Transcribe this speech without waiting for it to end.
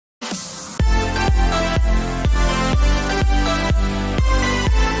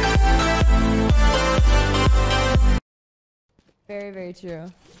Very, very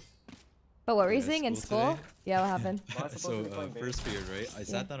true. But what were you saying in school? Today? Yeah, what happened? So first period, right? I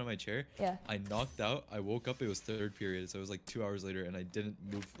sat down on my chair. Yeah. I knocked out. I woke up. It was third period, so it was like 2 hours later, and I didn't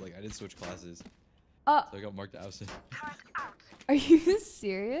move. Like I didn't switch classes. So I got marked absent. Are you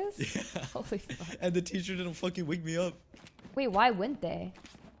serious? Yeah. Holy fuck. And the teacher didn't fucking wake me up. Wait, why wouldn't they?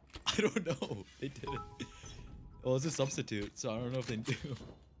 I don't know. They didn't. Well, it's a substitute, so I don't know if they do.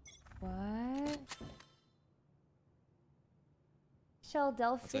 What? Shell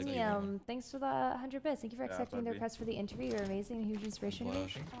Delphinium, thanks for the 100 bits. Thank you for accepting the request for the interview. You're amazing and huge inspiration to me.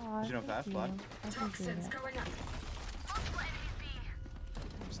 Aw, Did you know fast block? Toxins going up. I'm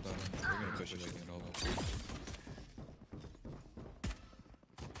stunned. They're gonna push it like an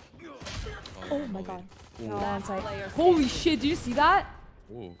Oh my god. No, on site. Holy shit, do you see that?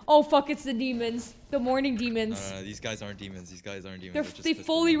 Whoa. Oh fuck, it's the demons. The morning demons. No, these guys aren't demons. These guys aren't demons. They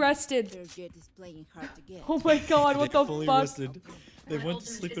fully rested. Oh my god, what They the fully fuck? rested. They went to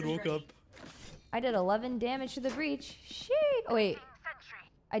sleep and woke up. I did 11 damage to the breach. Shit. Oh wait.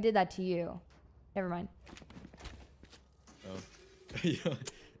 I did that to you. Never mind. Oh. Yeah,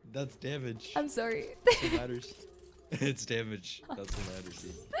 that's damage. I'm sorry. That's what matters. It's damage. That's what matters.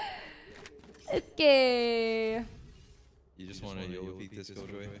 Dude. Okay. You just want to YOLO peek this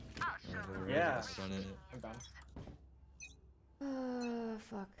Killjoy? Yeah. I'm done.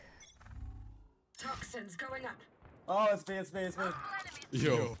 Fuck. Toxins going up. Oh, it's me, it's me, it's me.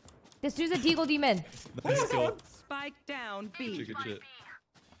 Yo. This dude's a deagle demon. Nice kill. Spike down B. Good shit.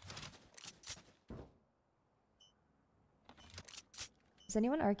 Is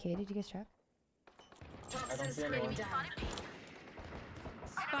anyone arcade? Did you guys check? Toxins screen down.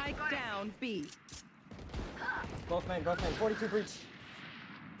 Spike down B. Both man, 42 breach.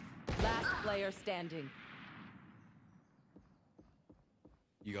 Last player standing.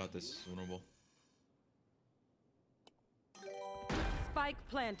 You got this, vulnerable. Spike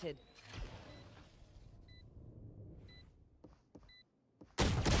planted.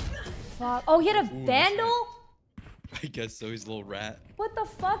 Fuck. Oh, he had a Ooh, vandal? I guess so. He's a little rat. What the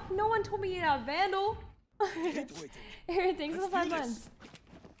fuck? No one told me he had a vandal. Aaron, thanks for the 5 months.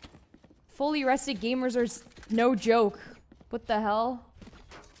 Fully rested gamers are no joke. What the hell?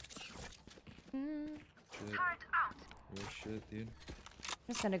 Shit. Real shit, dude. I'm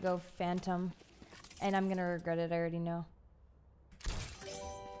just gonna go Phantom. And I'm gonna regret it, I already know.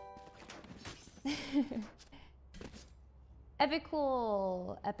 Epic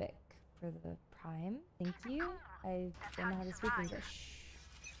cool. Epic for the Prime. Thank you. I don't know how to speak English.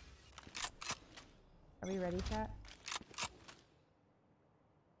 Are we ready, chat?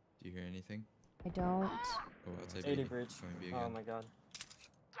 Do you hear anything? I don't. Oh, outside 80 B. breach. Going B Oh again. my god.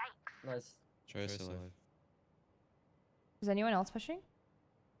 Nice. Try us alive. Is anyone else pushing?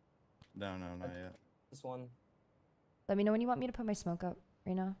 No, not yet. This one. Let me know when you want me to put my smoke up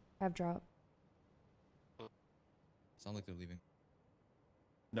right now. I have drop. Sound like they're leaving.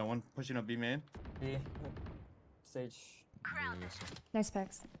 No one pushing up B main. B. Stage. Nice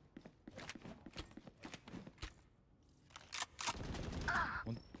packs.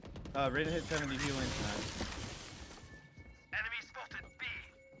 Rate hit 70 healing. Enemy spotted B.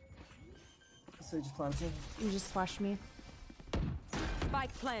 Sage planting. You just flashed me.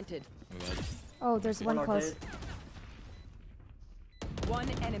 Spike planted. Oh, there's one close. Arcade. One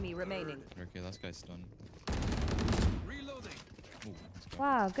enemy remaining. Okay, last guy's stunned. Reloading. Ooh, let's go.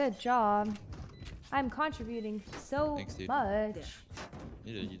 Wow, good job. I'm contributing so Thanks, dude. much.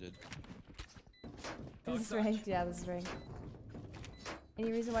 You did, you did. This is ranked? Yeah, this is ranked.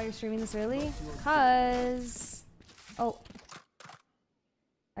 Any reason why you're streaming this early? Cause... Oh.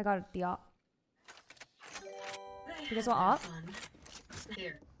 I got the op. You guys want op?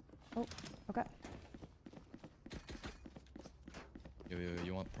 Here. Oh, okay. Yo,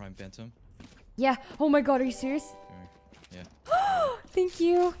 you want Prime Phantom? Yeah. Oh my god, are you serious? Yeah. Thank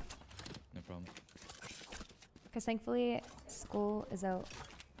you. No problem. Because thankfully, school is out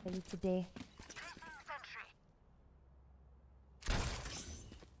ready today.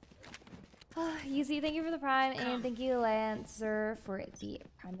 Easy, thank you for the Prime, and thank you, Lancer, for the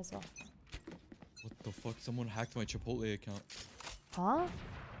Prime as well. What the fuck? Someone hacked my Chipotle account. Huh?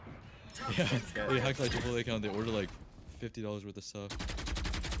 Yeah, they hacked my Chipotle account. They ordered like $50 worth of stuff.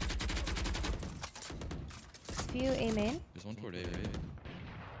 Few A main. There's one toward A, right?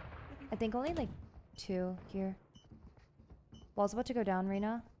 I think only like 2 here. Wall's about to go down right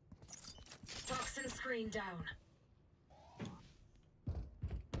now. Toxin screen down.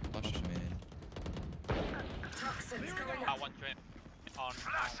 Flash man. Toxins going up. One train on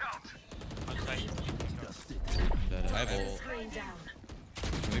site. Dead. I have Toxin ult. screen down.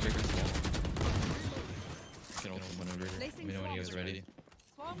 Can we break this wall? just gonna open whenever. Let me know when you guys are ready.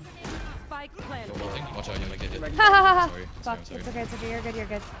 Spike planted. Oh, watch out, you might get hit. Ha ha ha! Sorry, Fuck, I'm sorry. it's okay, it's okay. You're good, you're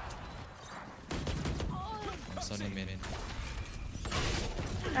good. I'm stunning main.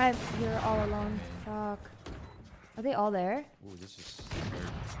 You're all alone. Fuck. Are they all there? Ooh, this is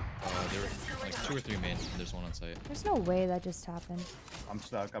hard. There were like 2 or 3 main, and there's one on site. There's no way that just happened. I'm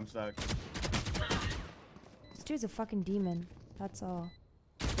stuck. I'm stuck. This dude's a fucking demon. That's all.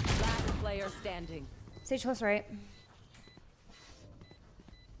 Last player standing. Stage close right.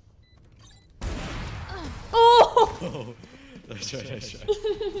 Oh! Oh, nice try, nice try.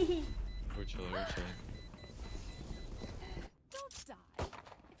 We're chilling, we're chilling. Don't die.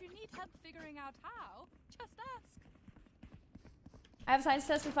 If you need help figuring out how, just ask. I have a science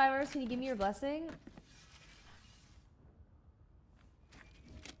test in 5 hours. Can you give me your blessing?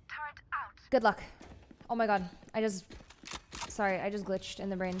 Good luck. Oh my god. Sorry, I just glitched in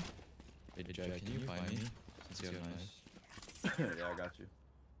the brain. Hey, Jack, can you find me? Since you have nice. Yeah, I got you.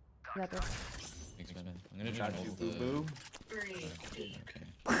 You got this. Thanks, man. I'm gonna try Got and you, hold boo the... boo. Okay.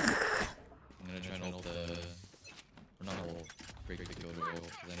 I'm gonna try and hold the... Or not hold. Break the kill goal,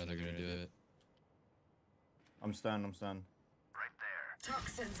 because I know they're gonna do it. I'm stunned. I'm stunned.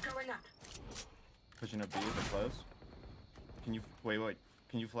 Toxins going up. Pushing up B. They're close. Can you wait?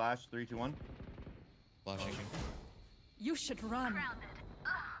 Can you flash? 3, 2, 1. Flashing. You should run.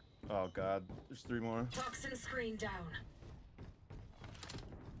 Oh god. There's 3 more. Toxin screen down.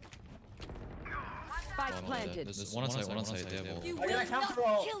 Spike planted. There's one on site, They have all. You I got will a counter not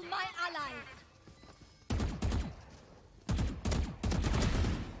roll. kill my allies.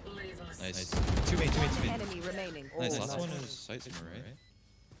 Leave us. Nice. 2 main. Enemy remaining. Nice, Oh, last nice. one is site somewhere, right?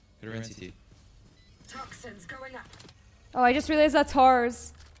 Could have ran CT. Toxins going up. Oh, I just realized that's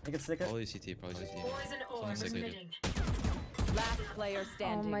ours. I can stick it. Probably CT, probably CT. Poison orb Someone's like emitting. Last player Oh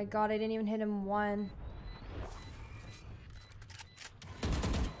standing. my god, I didn't even hit him one.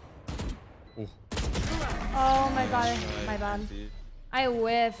 Oh. Oh my god, my bad. I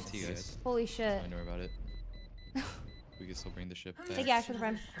whiffed. CT, guys. Holy shit. I know about it. We can still bring the ship back. Thank you, Action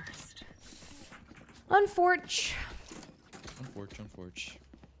friend. First. Unfortunate. Unfortunate.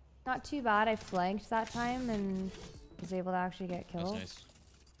 Not too bad. I flanked that time and was able to actually get That's killed. nice.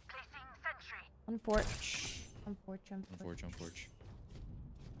 Unfortunate.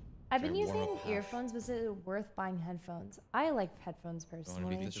 I've been Try to using warm up half. earphones, but is it worth buying headphones? I like headphones You want to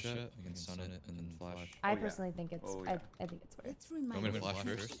personally. beat this shit? I can stun it and then flash. I Oh, yeah. personally think it's. Oh, yeah. I think it's worth. Let's You remind want me to flash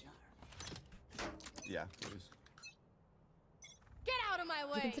first? Yeah, please. Get out of my Do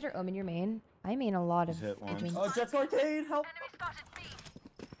you way. consider Omen your main? I mean a lot of. Just hit one. Omen. Oh, Jet's arcade, help!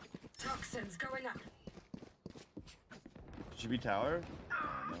 Toxins going up. Should be tower?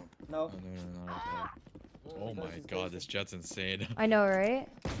 No. Oh, no, not right there. Oh my god, this Jet's insane. I know, right?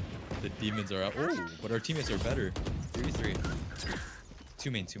 The demons are out. Oh, but our teammates are better. 3v3.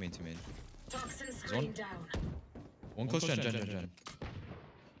 2 main. Toxin screen down. One close gen. Yeah,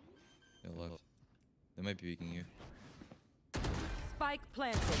 left. They might be beaking you. Spike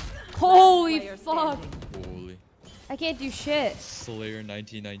planted. Holy Player fuck! standing. Holy. I can't do shit. Slayer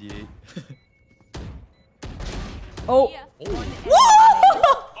 1998. Oh. Yeah.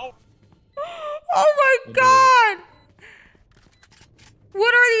 Oh. Oh my god!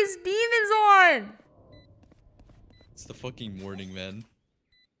 What are these demons on? It's the fucking morning, man.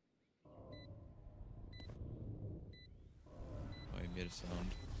 Oh, I made a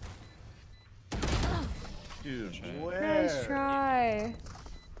sound. Dude, Try. where? Nice try.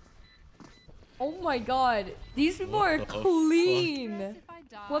 Oh my god. These people What are the fuck? clean. If I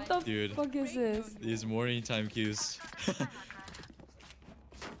die, What the Dude. fuck is this? These morning time cues.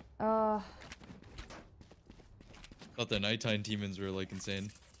 Thought the nighttime demons were like insane.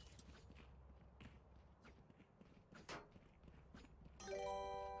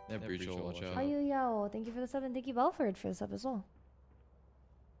 They have breach, watch out. Yo, thank you for the sub and thank you Belford for the sub as well.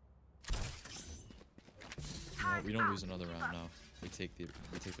 You know what, we don't lose another round now. We take the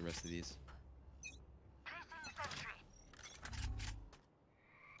rest of these.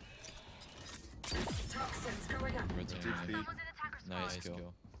 Toxins going up. Red zone. Feet. Nice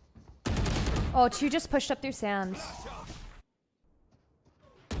kill. Oh, 2 just pushed up through sand.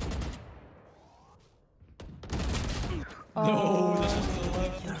 No, this is to the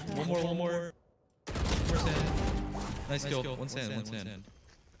left. One more. One more sand. Nice kill. One sand.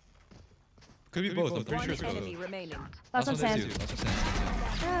 Could be both. I'm pretty One sure it's enemy both. remaining. Last one there sand. too. Last one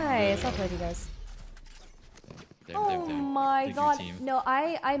sand. Nice, I'll play with you guys. Oh my Big god. team. No,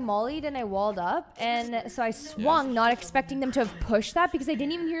 I mollied and I walled up, and so I swung, not expecting them to have pushed that because I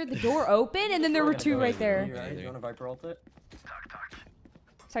didn't even hear the door open, and then there were 2 right You there. right? You want to Viper ult it?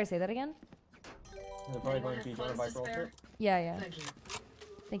 Sorry, say that again? They're probably Anyone going have to join a funds to vice roll spare? trip. Yeah, yeah. Thank you.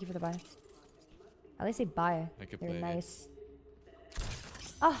 Thank you for the buy. At least say buy. I could They're play. nice.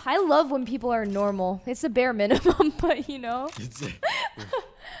 Oh, I love when people are normal. It's the bare minimum, but you know.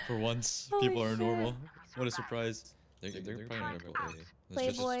 For once, Holy people are shit. normal. What a surprise. They're probably not gonna play.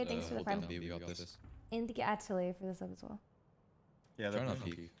 Let's Playboy, thanks for the hold prime. down B, we got this. And thank you Atelier for this up as well. Yeah, Try they're not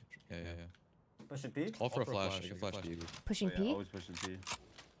pushing. peek. Yeah. Pushing P? All for a flash. I can flash B. Pushing Oh, yeah, P? always pushing P.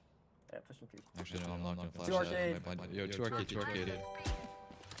 Yeah, pushing P. Actually, no, I'm not gonna flash Two that. arcade. My blind- Yo, two arcade.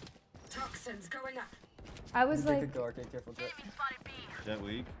 Toxins going up. I was They like, could go arcade, careful Jet. Jet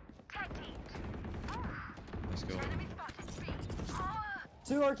weak. Let's go.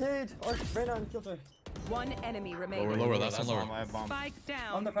 Two arcade! Right on, Killjoy. One enemy remaining. Lower, that's on lower. I have bomb. Spike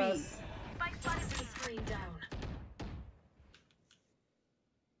down. On the B. pass. Toxin screen down.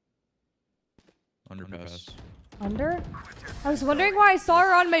 Underpass. under? I was wondering why I saw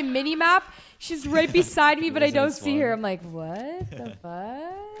her on my mini map. She's right beside me, but I don't see her. I'm like, what the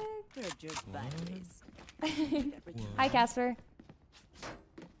fuck? They're just batteries. Hi, Casper.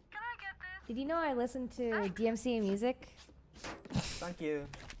 Did you know I listen to DMCA music? Thank you.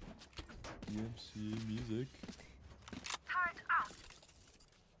 DMC music.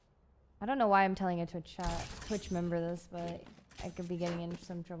 I don't know why I'm telling a Twitch member this, but I could be getting in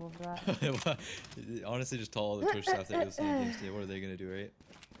some trouble for that. Honestly, just tell all the Twitch staff that listen to DMC. What are they gonna do, right?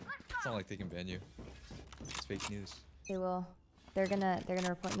 It's not like they can ban you. It's fake news. They will. They're gonna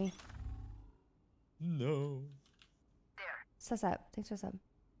report me. No. Sus up. Thanks for sub.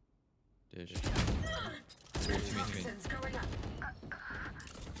 Dish. Toxins going up.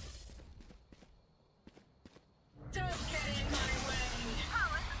 Don't get in my way.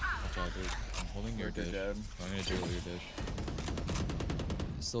 Watch out, dude. I'm holding your They're dish. dead. I'm gonna jiggle your dish.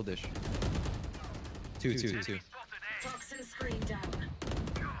 Still dish. Two. Toxin screen down.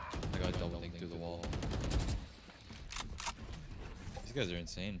 I got double linked through the wall. These guys are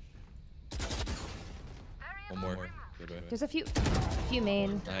insane. One more. Good way. There's a few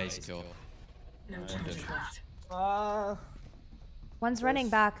main. Nice kill. No One charge dish. left. One's running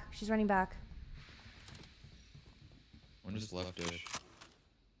back. She's running back. One just left dish.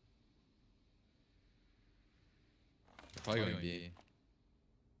 They're probably going B.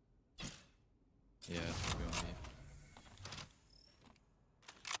 Yeah, they're going B.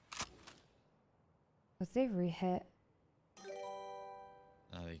 But they re-hit.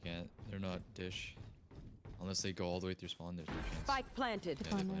 No, they can't. They're not dish. Unless they go all the way through spawn, there's no chance. Spike planted.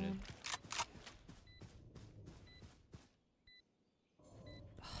 Yeah, they planted.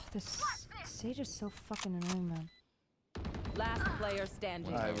 This Sage is so fucking annoying, man. Last player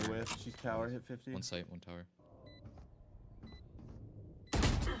standing. I have a whiff. She's tower hit 50. One site, one tower.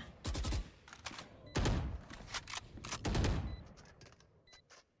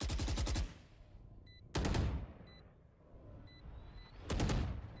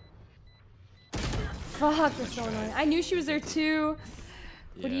 Fuck, they're so annoying. I knew she was there too.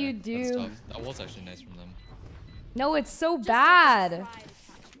 What do you That's do? tough. That was actually nice from them. No, it's so bad.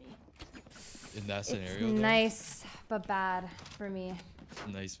 In that It's scenario, though, nice, but bad for me.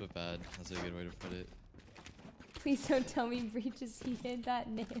 nice but bad. That's a good way to put it. Please don't tell me Breaches he hid that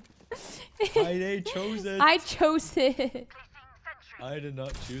name. I chose it. I chose it. I did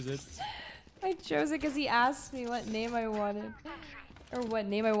not choose it. I chose it because he asked me what name I wanted. Or what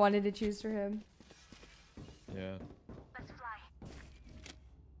name I wanted to choose for him. Yeah.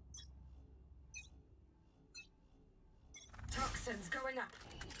 Toxins going up.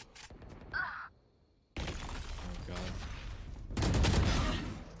 Oh god.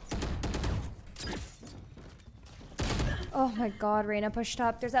 Oh my god, Reyna pushed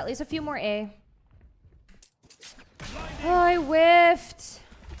up. There's at least a few more A. Oh, I whiffed.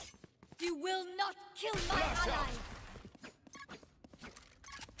 You will not kill my allies.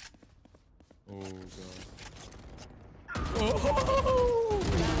 Oh god.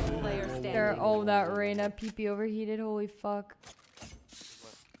 Player standing. There, oh, that Reyna PP overheated. Holy fuck.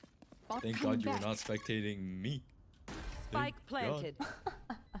 Thank god you were not spectating me. Spike Thank God. planted.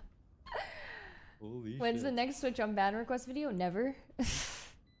 Holy When's shit. the next Switch on ban request video? Never.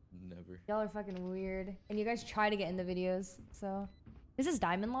 Never. Y'all are fucking weird. And you guys try to get in the videos, so. This is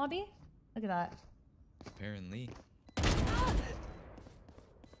Diamond Lobby? Look at that. Apparently.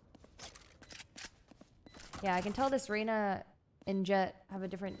 Yeah, I can tell this Reyna and Jet have a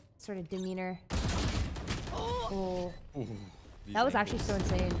different sort of demeanor. Oh. Ooh, these That was actually so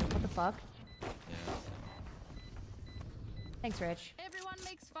angles. insane. What the fuck? Yeah. Thanks, Rich. Everyone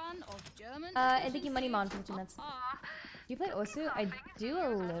makes fun of German. And thank you, Money Mon, for the 2 minutes. Do you play Osu? I do a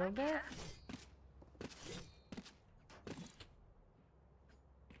little bit.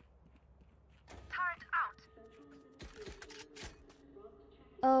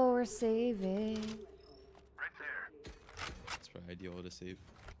 Oh, we're saving. Right there. That's probably ideal to save.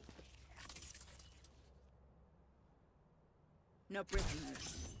 No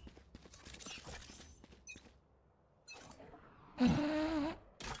prisoners.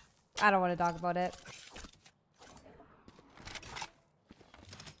 I don't want to talk about it.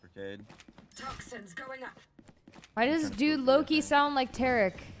 Arcade. Toxins going up. Why does trying to dude flip Loki everything. sound like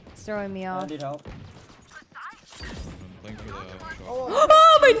Tarek? It's throwing me I off. need help. I'm playing for the shot. Oh,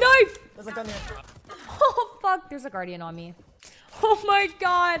 Oh, my knife! there's a gun here. Oh, fuck. There's a guardian on me. Oh my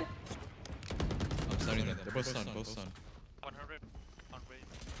god. I'm stunning them. They're both stunned. Both stunned. 100 on raid.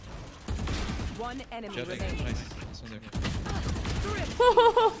 One enemy Jet, remaining. nice. This one there.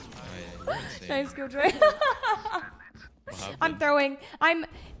 You're insane. Nice go, Trey. What happened? I'm throwing.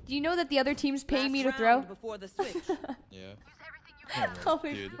 Do you know that the other team's paying me to Last throw? round before the switch. Yeah.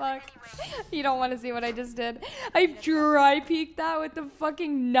 Holy Dude. fuck. You don't want to see what I just did. I dry peeked that with the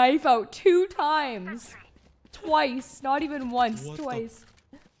fucking knife out 2 times. Twice. Not even once. What the Twice.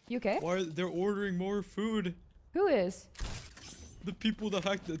 You okay? Why are they're ordering more food? Who is? The people that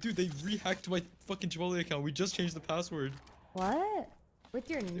hacked the dude, they re-hacked my fucking Chipotle account. We just changed the password. What? With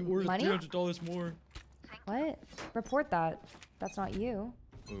your They ordered money? $300 more. What? Report that. That's not you.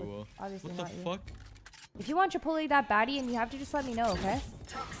 Oh, Obviously what the not you. fuck? If you want Chipotle that baddie, and you have to just let me know, okay?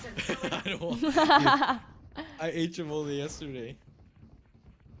 Toxins going up. I don't want. Dude, I ate Chipotle yesterday.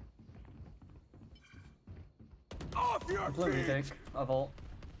 Off your I'm playing music. A vault.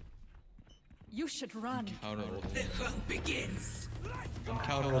 You should run. Counter ulting. Begins. I'm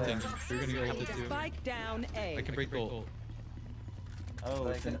counter ulting. You're gonna get ulted too. Spike down A. I can break gold. Oh,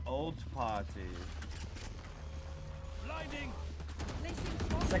 it's an old party. blinding.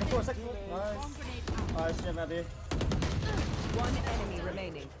 Second floor, second floor. Nice. Nice, Jim, Abby. One enemy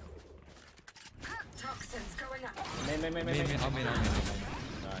remaining. Toxins going up. Main. Main. Nice.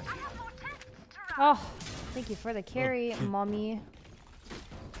 Oh, thank you for the carry, mommy.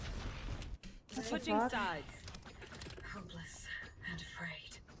 What the Switching fuck? sides. Hopeless and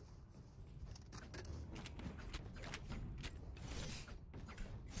afraid.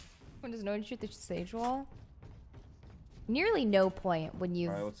 When does no one shoot the sage wall? Nearly no point when you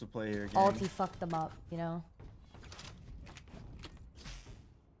Alright, what's the play here, gang? ulti fuck them up, you know?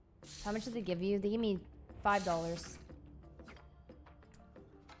 How much did they give you? They gave me $5.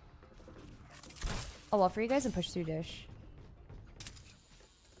 I'll offer you guys a push through dish.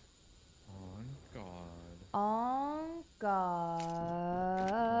 Oh god. Oh god.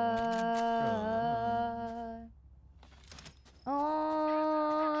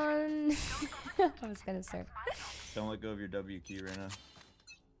 On. I was gonna start. Don't let go of your W key, Rena.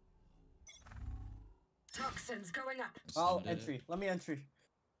 Toxins going up. Oh, Stunned it. entry. Let me entry.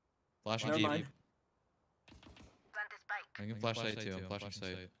 Flashing Never deep. mind. I can flash sight too. I'm flashing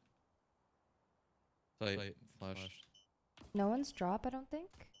sight. Sight. Flash. No one's drop, I don't think.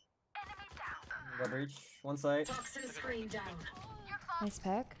 Got breach. One side. Toxin screen down. Nice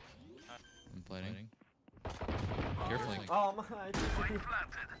pack. I'm planning. Careful. Oh my. TCP.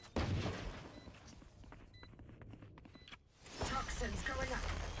 Toxins going up.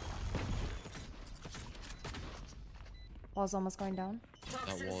 Wall's almost going down. That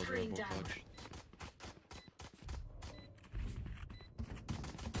Toxin wall is screen rebel down. clutch.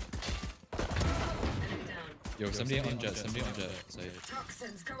 Enemy down. Yo, somebody on jet. Somebody on jet. Sight.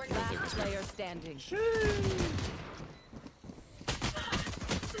 Toxins going up. Last player standing.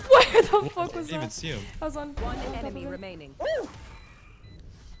 Where the fuck I was didn't even that? see him. I was on One top of enemy him. remaining.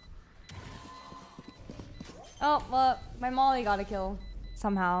 Oh, well, my molly got a kill.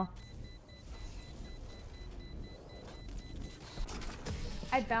 Somehow.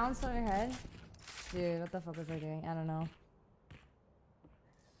 I bounced on her head. Dude, what the fuck was I doing? I don't know.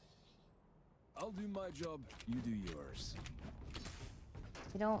 I'll do my job, you do yours.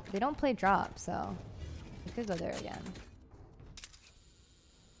 They don't play drop, so we could go there again.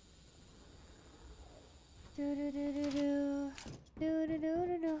 Do do do do do do do do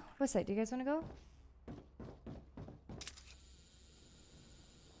do do. What side? Do you guys want to go?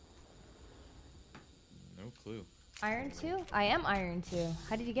 No clue. Iron 2? I am Iron 2.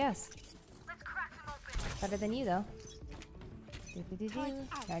 How did you guess? Better than you, though. Do, do, do, do.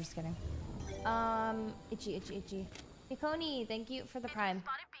 No, just kidding. Itchy. Mikoni, thank you for the prime.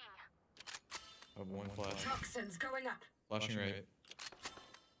 I have one flash. Toxins going up. Flashing right.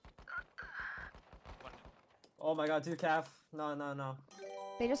 Oh my god, 2 calf. No.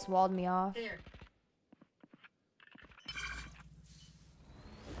 They just walled me off. Here.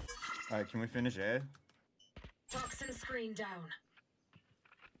 Alright, can we finish A? Toxin screen down.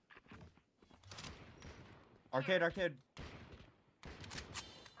 Arcade.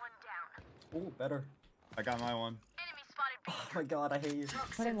 Ooh, better. I got my one. Oh my god, I hate you.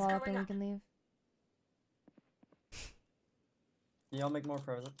 Putting wall up and we can leave. Y'all make more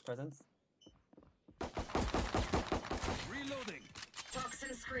presents? Reloading.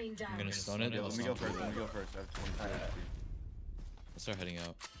 Toxin screen down. I'm gonna stun it. Yeah, I'll let me go stun first. it. Let me go first. I have 23 HP. Let's start heading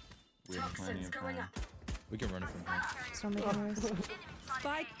out. We have plenty Toxins of going time. up. We can run it from here. Still making noise.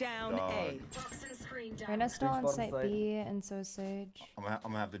 Spike down Dog. A. Toxin screen down. Reyna's still on Bottom site side. B, and so is Sage. I'm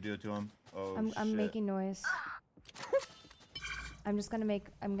gonna have to do it to him. Oh I'm shit. making noise. I'm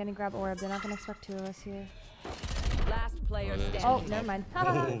gonna grab orb. They're not gonna expect two of us here. Last player Oh, that's standing. Oh, good. never mind.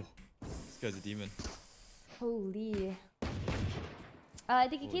 Oh, this guy's a demon. Holy. I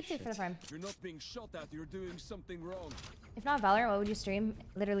think you Holy keep safe for the shit. farm. You're not being shot at. You're doing something wrong. If not Valorant, what would you stream?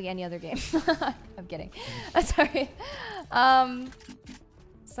 Literally any other game. I'm kidding. Sorry.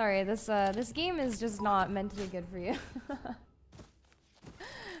 Sorry. This game is just not meant to be good for you.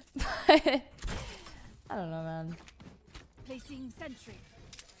 But I don't know, man. Placing sentry.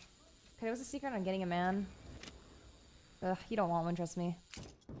 Okay, what's the secret on getting a man? Ugh, you don't want one, trust me.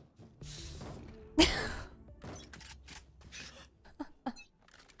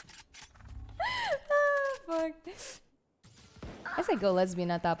 Ah, fuck. I say go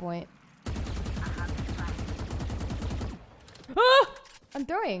lesbian at that point. Ah! I'm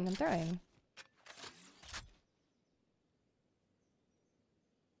throwing.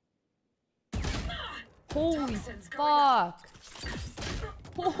 Holy Toxins going up.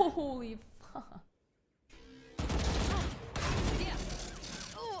 fuck. Holy fuck.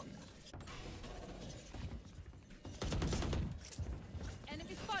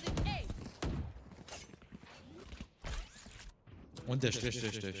 Enemy spotted A. One dish.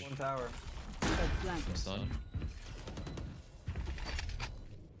 One tower. I'm stunned.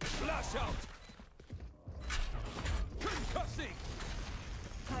 Flash out. Concussing.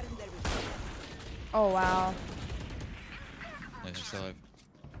 Oh wow. Nice save.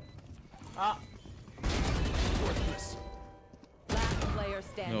 Ah! Worthless. Last player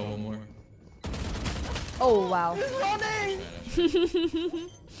standing. No, one more. Oh wow. Running!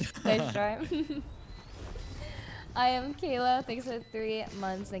 Nice try. I am Kayla. Thanks for 3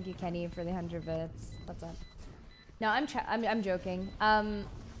 months. Thank you, Kenny, for the 100 bits. What's up? No, I'm joking.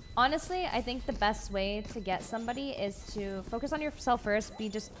 Honestly, I think the best way to get somebody is to focus on yourself first. Be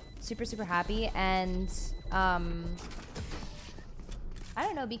just super happy, and I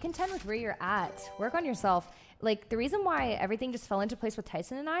don't know. Be content with where you're at. Work on yourself. Like, the reason why everything just fell into place with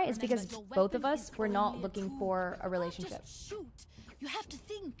Tyson and I is because both of us were not looking for a relationship. Just shoot. You have to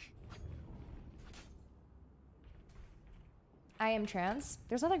think. I am trans.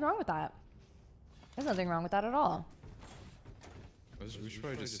 There's nothing wrong with that. There's nothing wrong with that at all. We should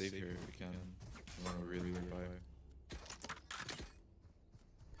probably just save here if we can. I want to really revive.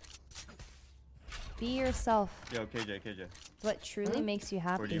 Be yourself. Yo, KJ. It's what truly makes you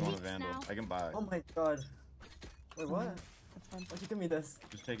happy. Or do you want a vandal? now. I can buy it. Oh my god. Wait, what? That's fine. Why'd you give me this?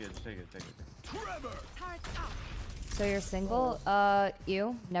 Just take it. Trevor. Turret out. So you're single?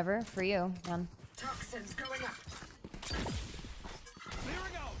 You? Never. For you. None. Toxins going up.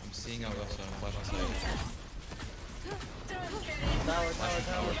 Clearing out. I'm seeing out left side. Flash on side.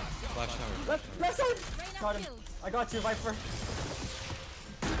 Tower. Flash tower. Left side! Reyna Got him. killed. I got you, Viper.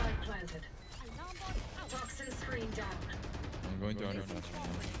 Spike planted. Alarm bot out. Toxin screen down. I'm going through under flash right now.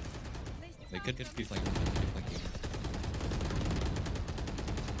 Placing They could be flanking.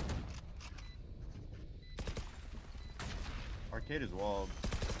 Arcade is walled.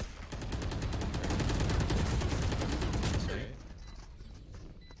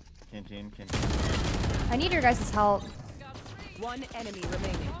 Canteen. I need your guys' help. One enemy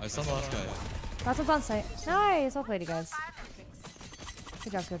remaining. I saw the last guy. Last one's on site. Nice. Well played, you guys.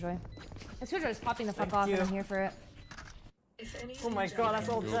 Good job, Killjoy. And Killjoy's popping the fuck Thank off, and you. I'm here for it. If any Oh my god, that's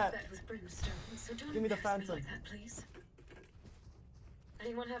all jet. that with brimstone, so don't Give me the embarrass phantom. like that, please.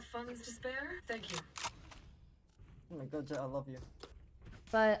 Anyone have funds to spare? Thank you. Oh my god, Jet, I love you.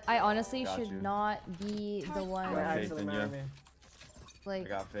 But I honestly Got should you. not be the You one. Right. faith actually in marry you. me. I Like,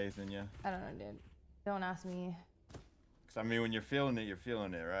 got faith in you. I don't know, dude. Don't ask me. Cause I mean, when you're feeling it,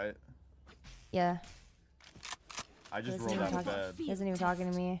 right? Oh, Yeah. I just He rolled isn't out of even bed. He isn't even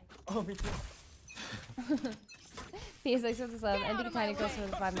talking to me. Oh, me too. P6 with the sub. And think Tiny Close for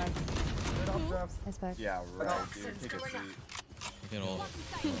the 5 months. Good off drafts. Nice back. Yeah, right, Toxins dude. Take a going up. seat. I can't ult.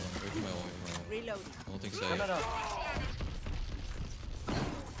 Where's my ult? Reload. I don't think so. No.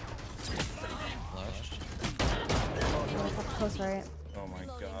 Flashed. Close right. Oh my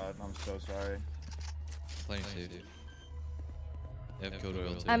god, I'm so sorry. Playing safe. They have Kyedae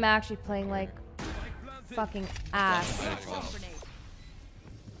ult too. I'm actually playing like fucking ass. Flash.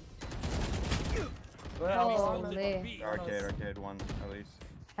 Holy. Arcade, one at least.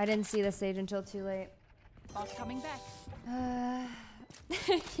 I didn't see the stage until too late. Boss coming back.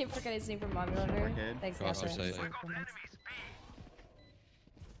 Keep forgetting to sing from Mommy Lover. Arcade. Thanks, Cross our Gaffer. site.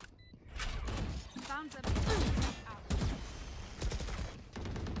 Found them.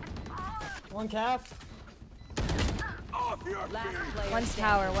 One calf. Last player One's standing.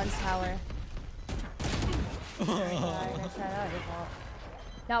 tower, one's tower. I try that, your fault.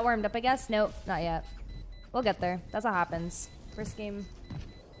 Not warmed up, I guess? Nope, not yet. We'll get there. That's what happens. First game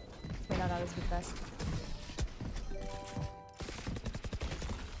may not always be best.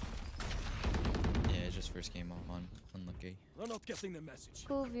 Yeah, just first game on. Unlucky. They're not getting the message.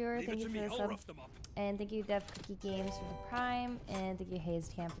 Cool viewer, Leave thank it you to for me, the I'll sub. rough them up. And thank you, Dev Cookie Games, for the Prime. And thank you,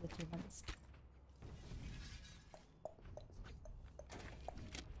 Hazed Camp, for the 2 months.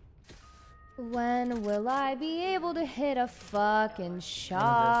 When will I be able to hit a fucking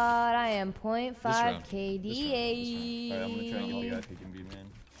shot? I am 0.5 round. KDA. Alright, I'm gonna try and get the guy picking B, man.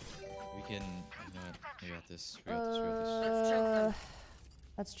 We can. You know what? We got this. We got this. We got this.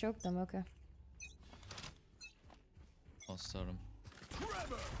 Let's choke them, okay. I'll start him.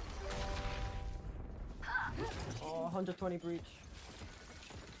 Oh, 120 breach.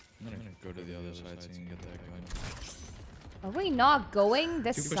 I'm gonna go to the other side so you can get that guy. Are we not going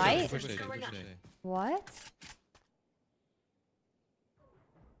this Push site? push push. What?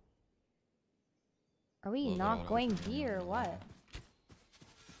 Are we Well, not they're going all- B or what?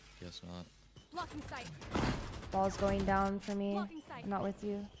 Guess not. Blocking sight. Ball's going down for me. Blocking sight. I'm not with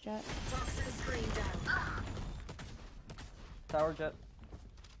you, Jet. Toxin screen down. Tower jet.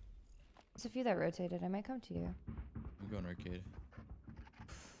 There's a few that rotated. I might come to you. I'm going arcade.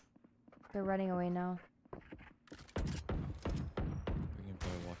 They're running away now. We can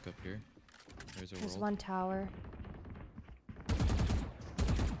probably walk up here. There's a There's world. one tower.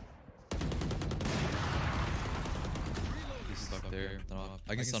 He's stuck there.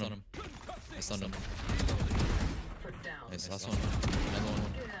 I can stun him. I stunned him. Put down. Nice. Last one. Another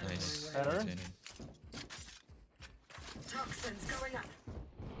one. Nice. Better? Retaining. Toxins going up.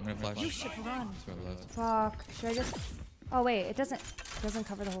 I'm gonna flash. You should run. Throw it left. Fuck. Should I just... Oh wait, it doesn't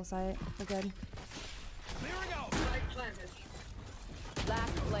cover the whole site. We're good. Spike planted.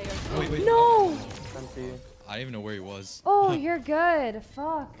 Last player Wait. No! Empty. I didn't even know where he was. Oh, you're good.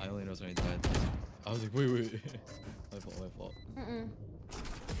 Fuck. I only noticed when he died. I was like, wait. My fault. Mm-mm.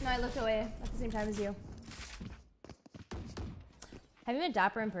 No, I looked away at the same time as you. Have you met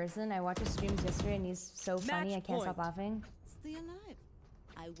Dapper in person? I watched his streams yesterday and he's so funny. I can't stop laughing. Stay alive.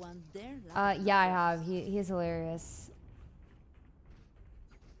 I want their life. Yeah, I have. He's hilarious.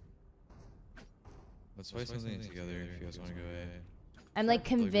 Let's play something together if you guys want to go A. I'm like I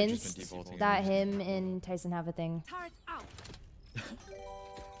feel like we've just been convinced defaulting that on him and Tyson have a thing. Turret out.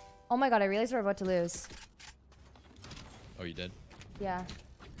 Oh my god, I realized we're about to lose. Oh, you did? Yeah.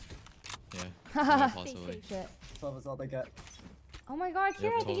 Yeah. Haha. Possibly. Shit. 12 is all they get. Oh my god,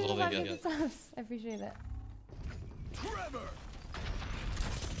 Yep, Kira, thank you all for they 5 get. subs. I appreciate it.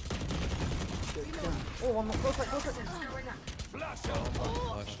 Oh, one more. Go for it. Toxins going up. Flash him.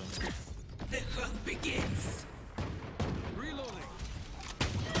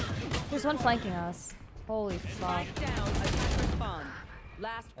 There's one flanking us. Holy fuck. Spike down. Attacker spawn.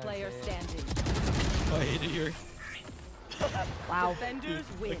 Last player standing. Oh, I hate it here. Wow. Defenders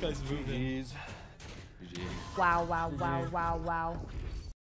win. That guy's moving. GG's. GG. Wow.